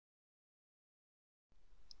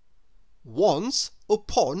Once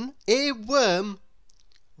upon a worm.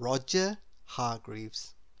 Roger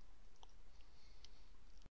Hargreaves.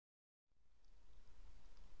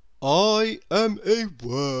 I am a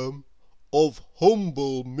worm of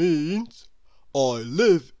humble means. I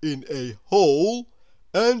live in a hole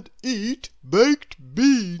and eat baked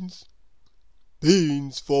beans.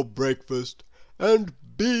 Beans for breakfast and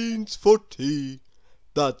beans for tea.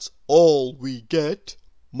 That's all we get,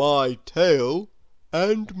 my tail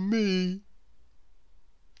and me.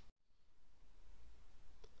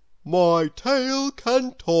 My tail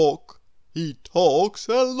can talk. He talks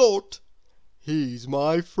a lot. He's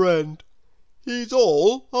my friend. He's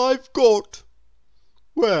all I've got.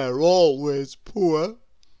 We're always poor,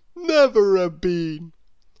 never a bean,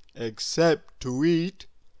 except to eat,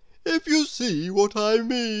 if you see what I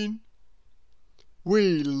mean.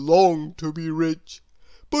 We long to be rich,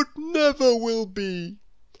 but never will be,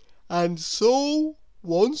 and so,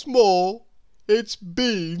 once more, it's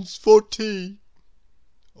beans for tea.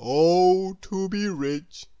 Oh, to be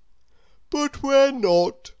rich, but we're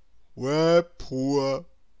not, we're poor,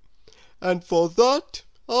 and for that,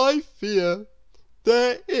 I fear,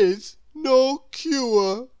 there is no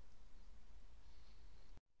cure.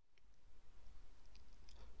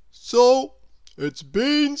 So, it's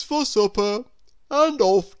beans for supper, and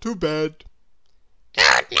off to bed.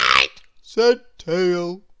 "Good night," said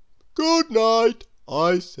Tail. Good night,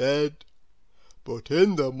 I said. But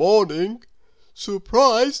in the morning,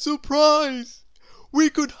 surprise, surprise, we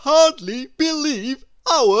could hardly believe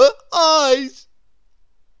our eyes.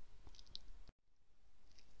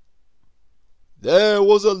 There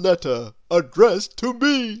was a letter addressed to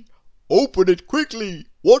me. Open it quickly,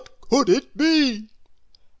 what could it be?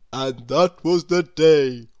 And that was the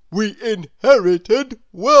day we inherited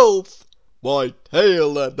wealth, my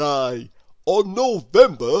tail and I, on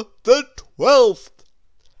November the 12th.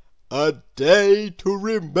 A day to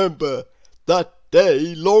remember, that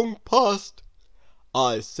day long past.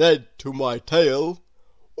 I said to my tail,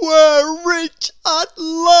 "We're rich at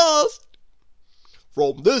last."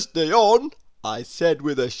 From this day on, I said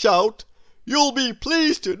with a shout, "You'll be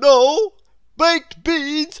pleased to know, baked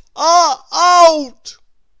beans are out."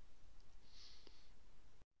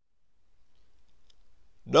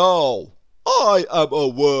 Now, I am a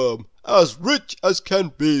worm, as rich as can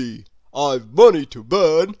be. I've money to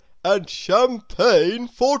burn, and champagne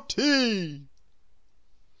for tea.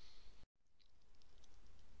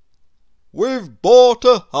 We've bought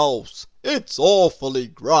a house, it's awfully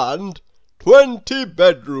grand, 20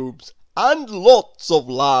 bedrooms, and lots of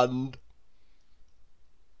land.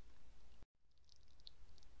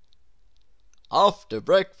 After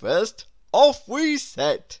breakfast, off we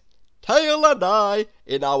set, Tail and I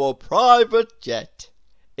in our private jet.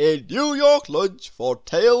 A New York lunch for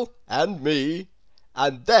Tail and me,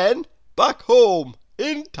 and then back home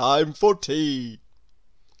in time for tea.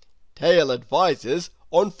 Tail advises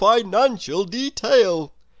on financial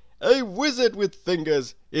detail. A wizard with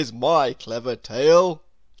fingers is my clever Tail.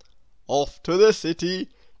 Off to the city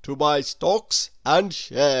to buy stocks and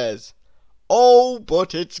shares. Oh,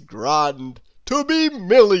 but it's grand to be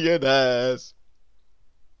millionaires.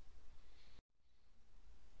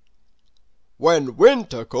 When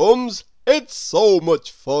winter comes, it's so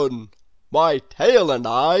much fun. My tail and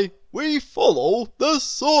I, we follow the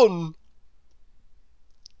sun.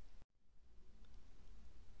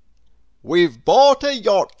 We've bought a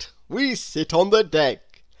yacht, we sit on the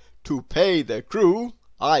deck. To pay the crew,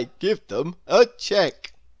 I give them a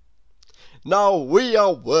cheque. Now we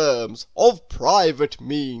are worms of private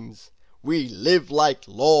means. We live like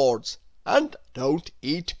lords and don't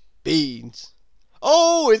eat beans.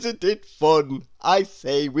 Oh, isn't it fun, I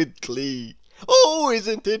say with glee. Oh,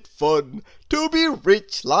 isn't it fun to be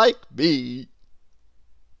rich like me?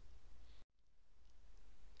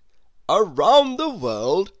 Around the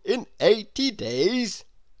world in 80 days,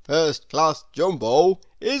 first class jumbo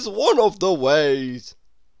is one of the ways.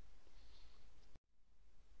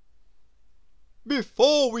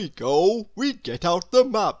 Before we go, we get out the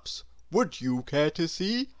maps. Would you care to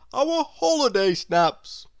see our holiday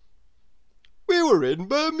snaps? We were in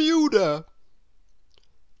Bermuda,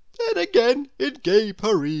 then again in Gay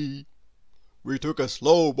Paris. We took a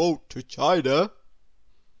slow boat to China.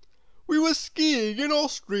 We were skiing in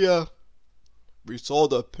Austria. We saw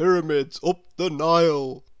the pyramids up the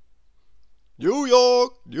Nile. New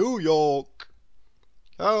York, New York,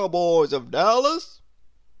 cowboys of Dallas.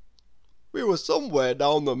 We were somewhere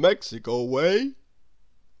down the Mexico way,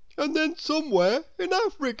 and then somewhere in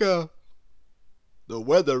Africa. The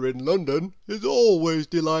weather in London is always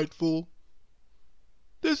delightful.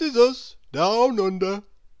 This is us down under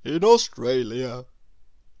in Australia.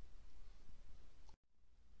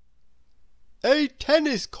 A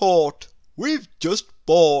tennis court we've just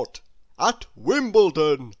bought at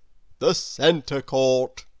Wimbledon, the centre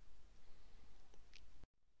court.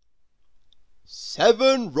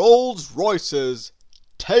 7 Rolls Royces,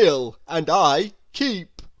 Tail and I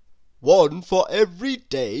keep, one for every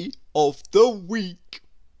day of the week.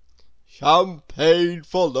 Champagne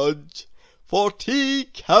for lunch, for tea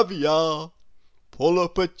caviar. Pull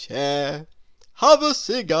up a chair, have a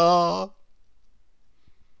cigar.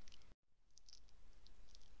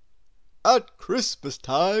 At Christmas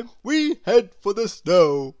time we head for the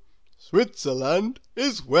snow. Switzerland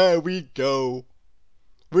is where we go.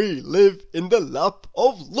 We live in the lap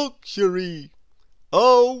of luxury.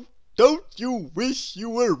 Oh, don't you wish you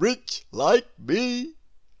were rich like me?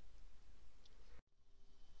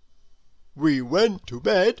 We went to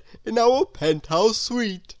bed in our penthouse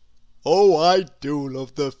suite. Oh, I do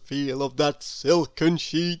love the feel of that silken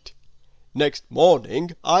sheet. Next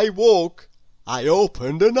morning I woke, I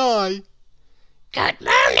opened an eye. Good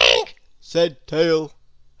morning. Said Tail.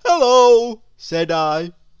 Hello, said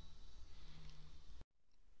I.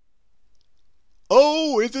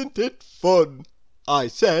 Oh, isn't it fun? I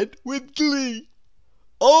said with glee.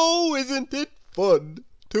 Oh, isn't it fun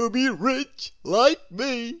to be rich like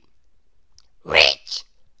me? Rich?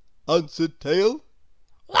 Answered Tail.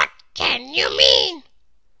 What can you mean?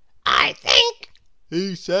 I think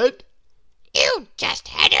He said. you just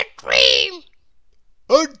had a dream.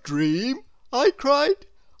 A dream? I cried.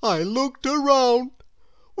 I looked around.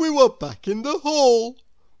 We were back in the hall,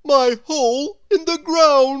 my hole in the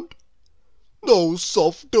ground. No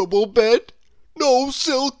soft double bed, no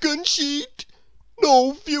silken sheet,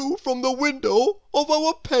 no view from the window of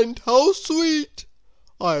our penthouse suite.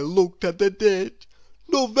 I looked at the date,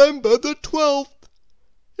 November the 12th.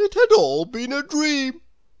 It had all been a dream,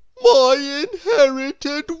 my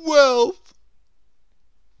inherited wealth.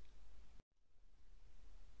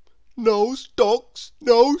 No stocks,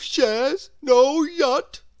 no shares, no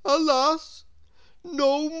yacht, alas!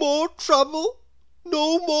 No more travel,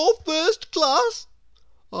 no more first class.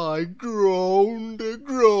 I groaned a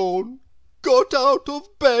groan, got out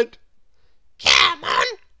of bed. Come on,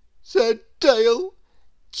 Said Tail.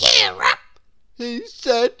 cheer up. He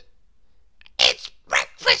said. It's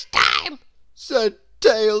breakfast time. Said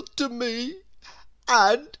Tail to me.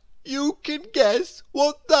 And you can guess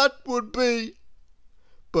what that would be.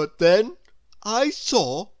 But then I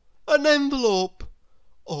saw an envelope.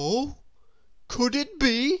 Oh, could it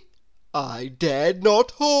be? I dared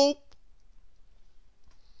not hope.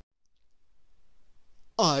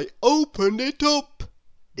 I opened it up.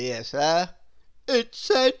 Dear sir, It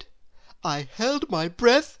said. I held my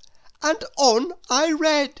breath, and on I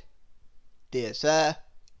read. dear sir,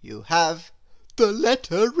 you have, The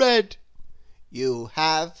letter read. you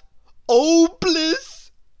have Oh,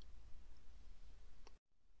 bliss!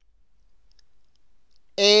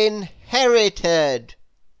 inherited.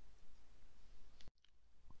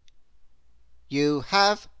 You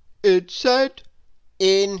have It said.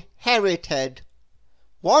 inherited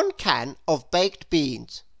 1 can of baked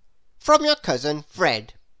beans from your cousin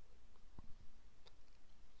Fred.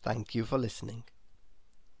 Thank you for listening.